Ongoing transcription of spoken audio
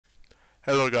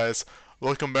Hello guys,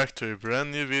 welcome back to a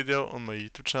brand new video on my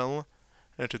YouTube channel.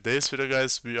 In today's video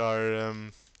guys, we are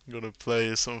gonna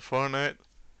play some Fortnite.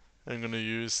 I'm gonna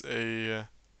use we're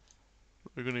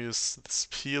gonna use this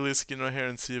Peely skin right here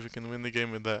and see if we can win the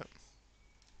game with that.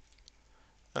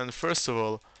 And first of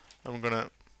all, I'm gonna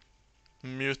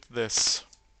mute this.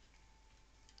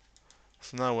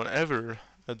 So now whenever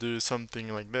I do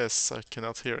something like this, I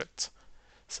cannot hear it.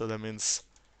 So that means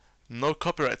no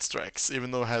copyright strikes,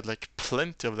 even though I had like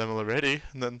plenty of them already,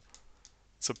 and then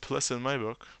it's a plus in my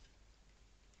book.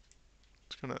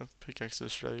 What kind of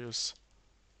pickaxes should I use?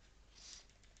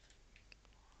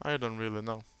 I don't really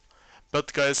know.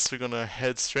 But guys, we're gonna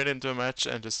head straight into a match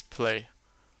and just play.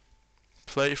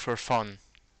 Play for fun.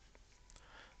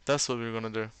 That's what we're gonna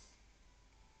do.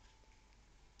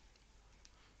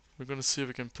 We're gonna see if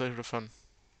we can play for fun.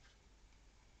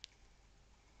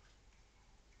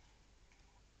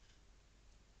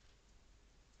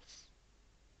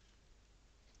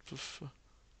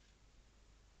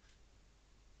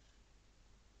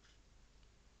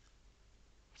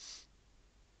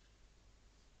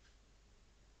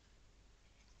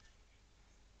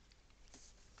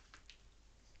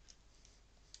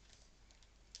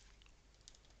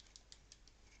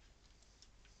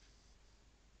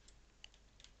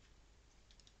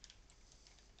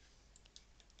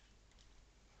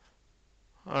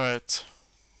 Alright.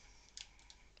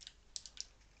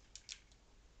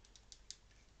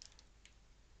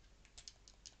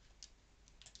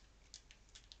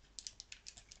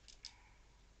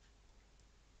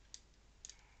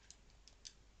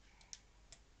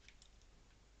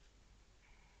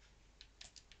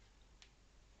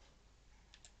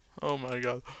 Oh my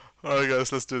god. Alright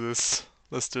guys, let's do this.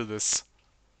 Let's do this.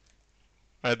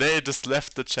 Alright, they just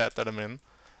left the chat that I'm in.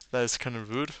 That is kind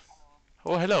of rude.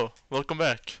 Oh, hello. Welcome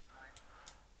back.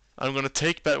 I'm gonna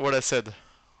take back what I said.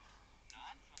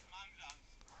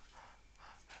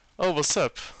 Oh, what's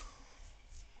up?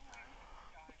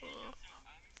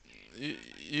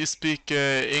 You speak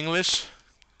English?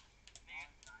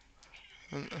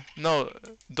 No,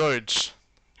 Deutsch.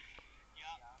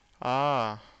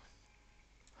 Ah.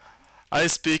 I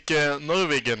speak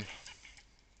Norwegian.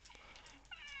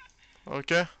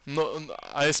 Okay? No,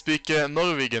 I speak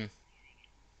Norwegian.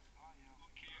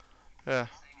 Yeah.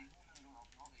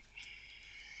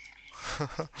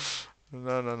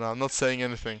 No, no, no, I'm not saying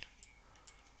anything.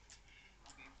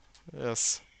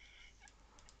 Yes.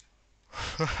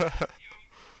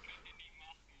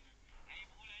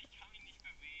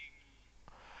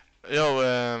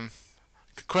 Yo,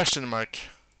 question mark.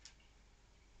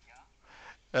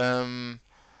 Um,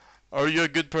 are you a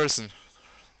good person?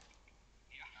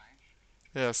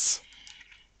 Yes.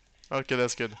 Okay,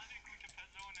 that's good.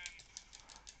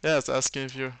 Yes, asking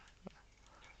if you.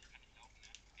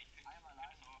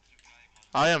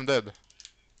 I am dead.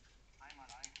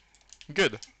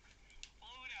 Good.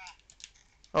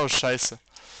 Oh, scheiße.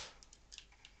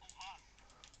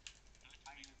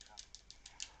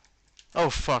 Oh,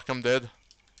 fuck, I'm dead.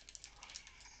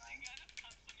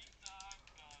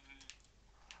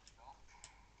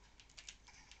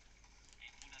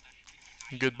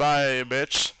 Goodbye,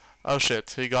 bitch. Oh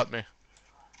shit, he got me.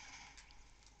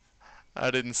 I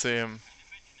didn't see him.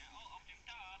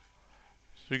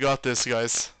 We got this,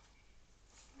 guys.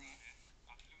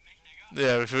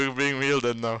 Yeah, if we're being real,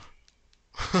 then no.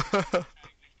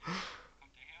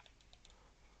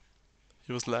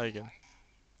 He was lagging.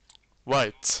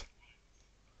 White.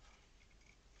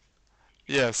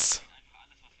 Yes.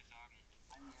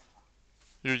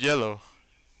 You're yellow.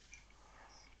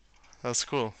 That's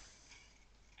cool.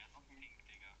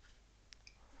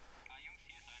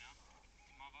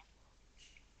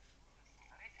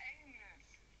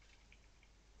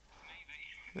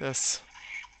 Yes.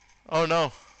 Oh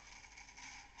no.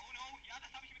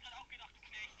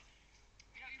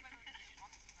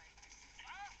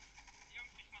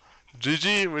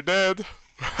 GG, we're dead.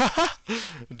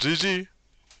 GG.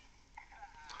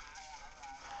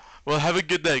 Well, have a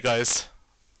good day, guys.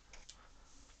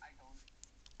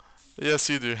 Yes,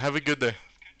 you do. Have a good day.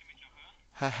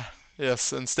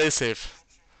 Yes, and stay safe.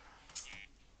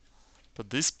 But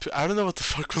I don't know what the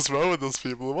fuck was wrong with those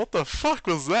people. What the fuck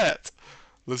was that?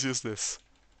 Let's use this.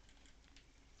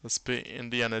 Let's be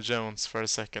Indiana Jones for a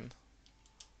second.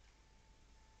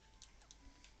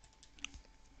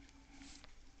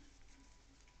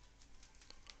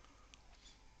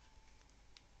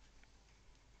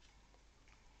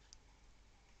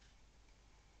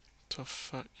 What the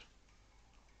fuck?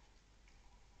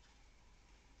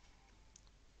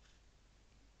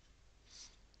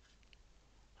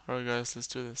 Alright guys, let's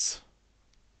do this.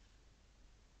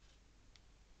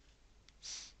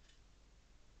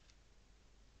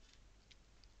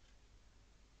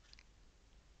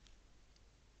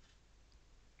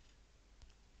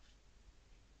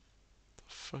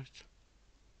 fuck?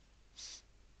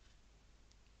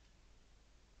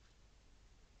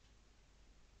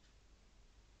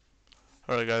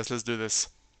 Alright guys, let's do this.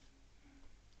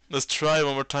 Let's try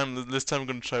one more time. This time I'm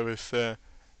gonna try with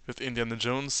Indiana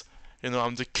Jones. You know,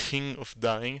 I'm the king of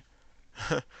dying.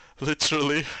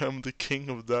 Literally, I'm the king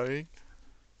of dying.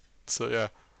 So yeah,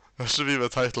 that should be the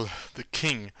title. The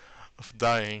king of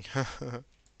dying.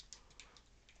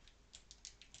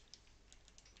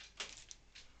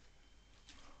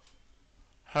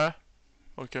 Huh?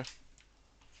 Okay.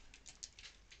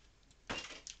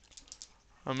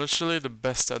 I'm literally the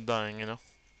best at dying, you know?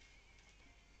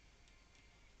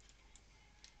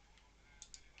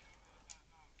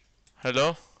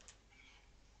 Hello?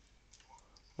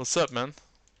 What's up, man?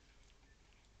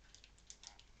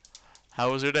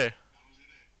 How was your day?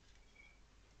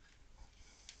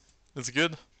 It's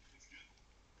good?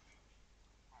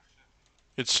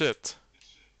 It's shit.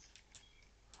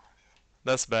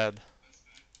 That's bad.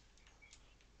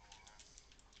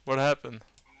 What happened?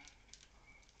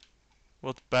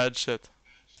 What bad shit?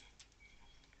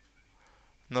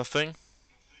 Nothing?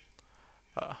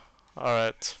 Uh,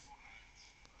 Alright.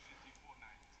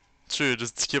 True,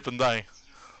 just keep on dying.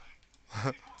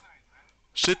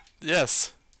 Shit,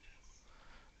 yes.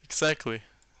 Exactly.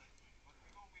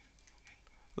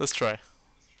 Let's try.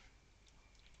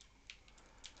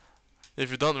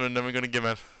 If you don't win, then we're gonna get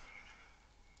mad.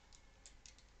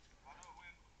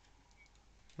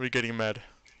 We're getting mad.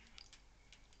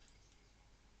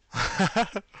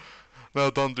 No,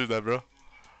 don't do that, bro.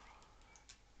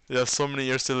 You have so many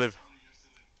years to live.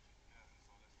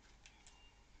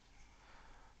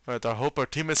 Alright, I hope our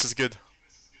teammates is good.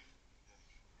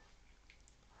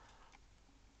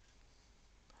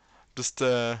 Just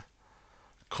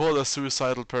call a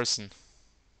suicidal person.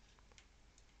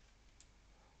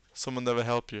 Someone that will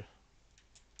help you.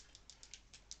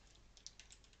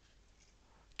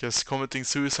 Because committing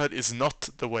suicide is not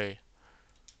the way.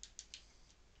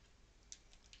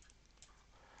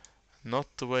 Not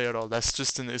the way at all. That's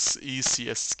just an easy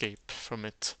escape from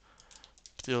it.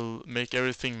 It'll make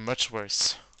everything much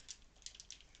worse.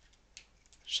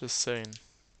 Just saying.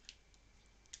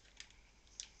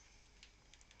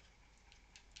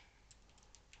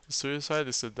 Suicide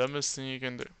is the dumbest thing you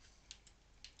can do.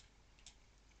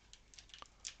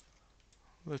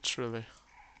 Literally.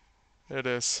 It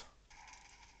is.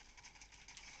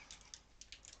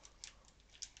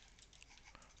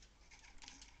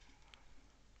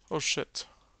 Oh shit.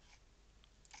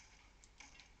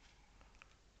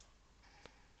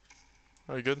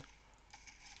 Are you good?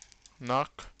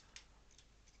 Knock.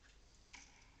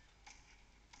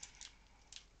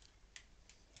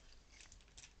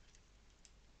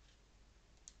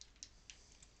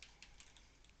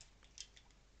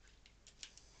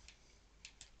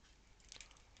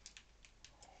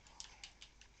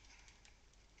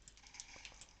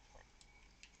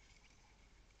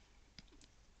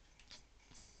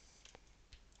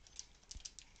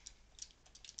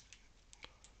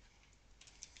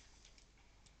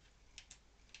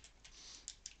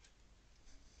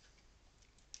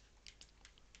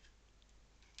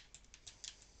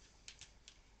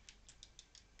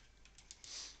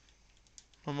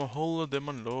 Man må holde det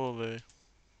man lover.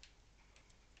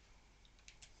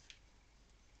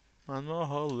 Man må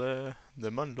holde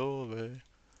det man lover.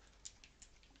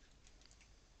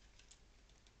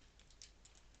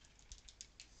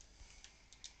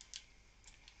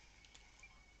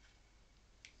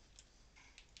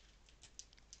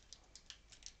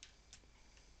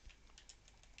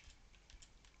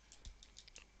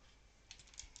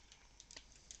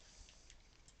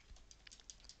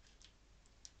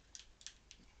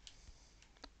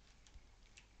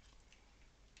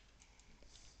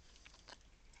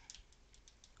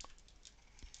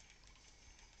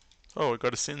 Oh, I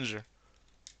got a Singer.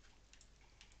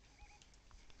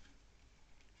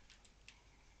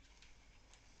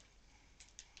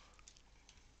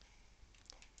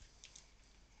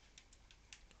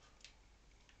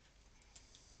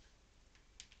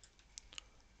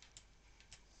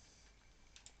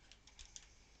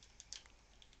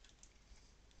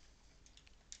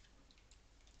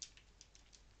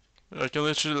 I can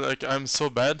literally, like, I'm so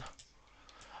bad.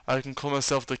 I can call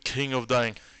myself the king of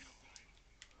dying.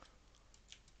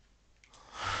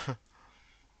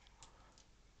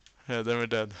 Yeah, then we're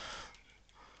dead.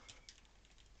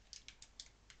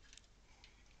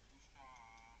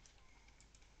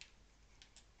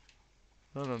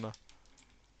 No, no, no.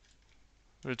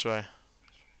 We try.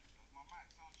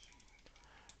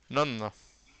 No, no, no.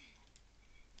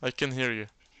 I can hear you.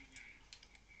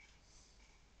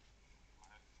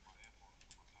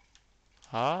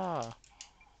 Ah.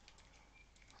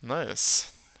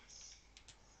 Nice.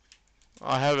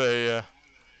 I have a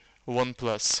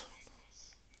OnePlus.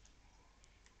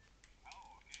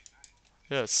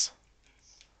 Yes.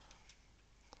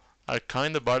 I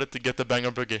kinda bought it to get the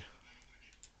Banger Boogie.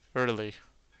 Early.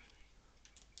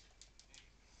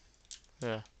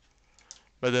 Yeah.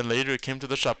 But then later it came to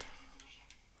the shop.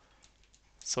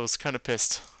 So I was kinda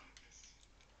pissed.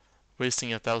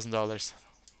 Wasting $1,000.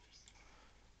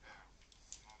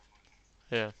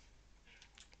 Yeah.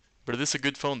 But it is a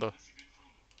good phone though.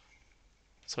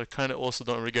 So I kinda also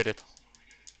don't regret it.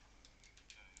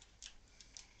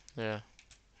 Yeah.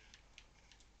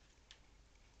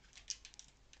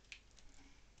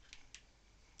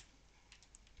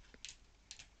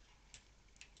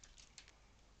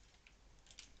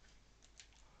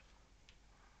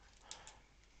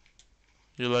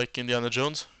 You like Indiana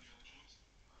Jones?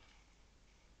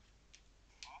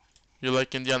 You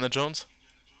like Indiana Jones?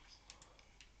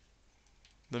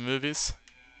 The movies?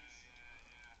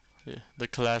 Yeah, the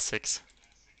classics.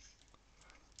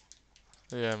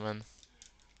 Yeah, man.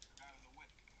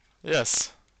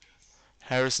 Yes.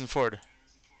 Harrison Ford.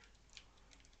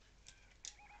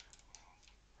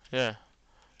 Yeah.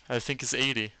 I think he's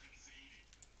 80.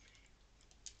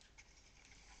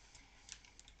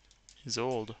 He's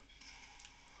old.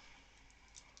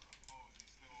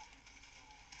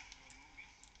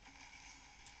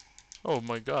 Oh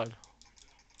my god.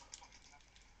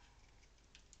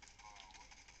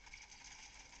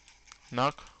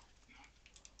 Knock.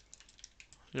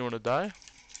 You wanna die?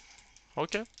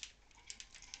 Okay.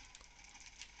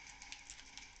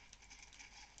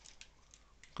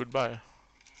 Goodbye.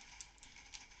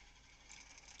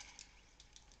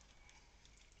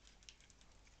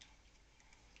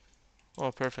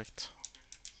 Oh, perfect.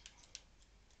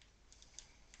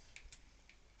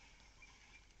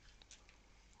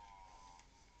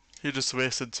 He just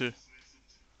wasted two.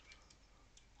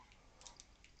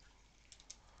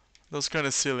 That was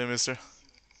kinda silly, mister.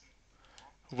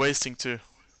 Wasting two.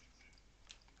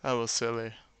 That was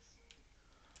silly.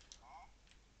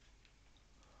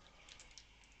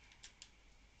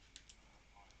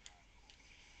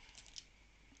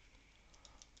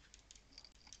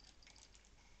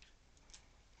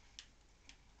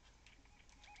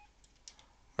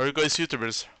 Are you guys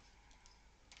YouTubers?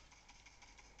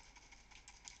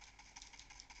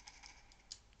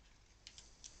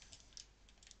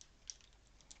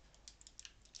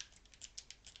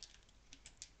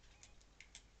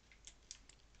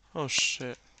 Oh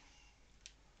shit.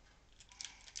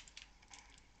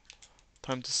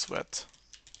 Time to sweat.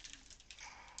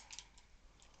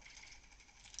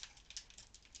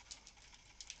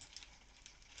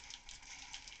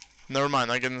 Never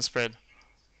mind, I getting sprayed.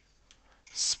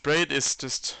 Sprayed is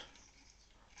just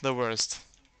the worst.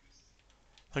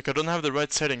 Like, I don't have the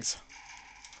right settings.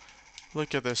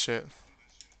 Look at this shit.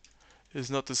 It's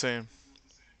not the same.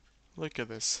 Look at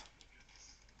this.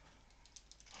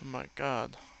 Oh my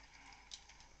god.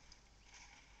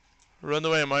 Run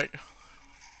away, Mike.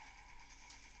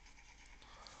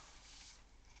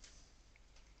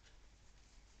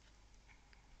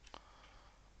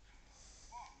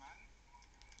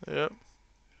 Yep.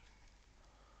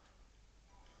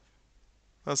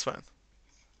 That's fine.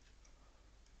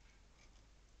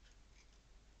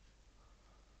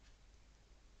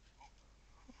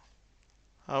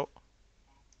 Ow.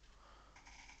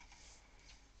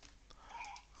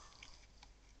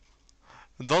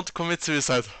 Don't commit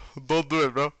suicide. Don't do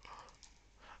it, bro.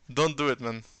 Don't do it,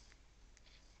 man.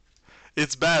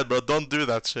 It's bad, bro. Don't do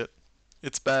that shit.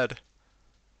 It's bad.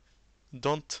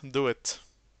 Don't do it.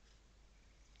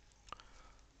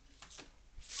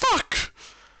 Fuck!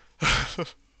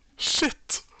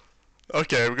 Shit!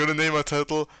 Okay, we're gonna name our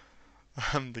title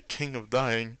I'm the King of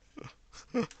Dying.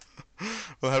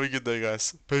 Well, have a good day,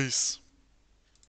 guys. Peace.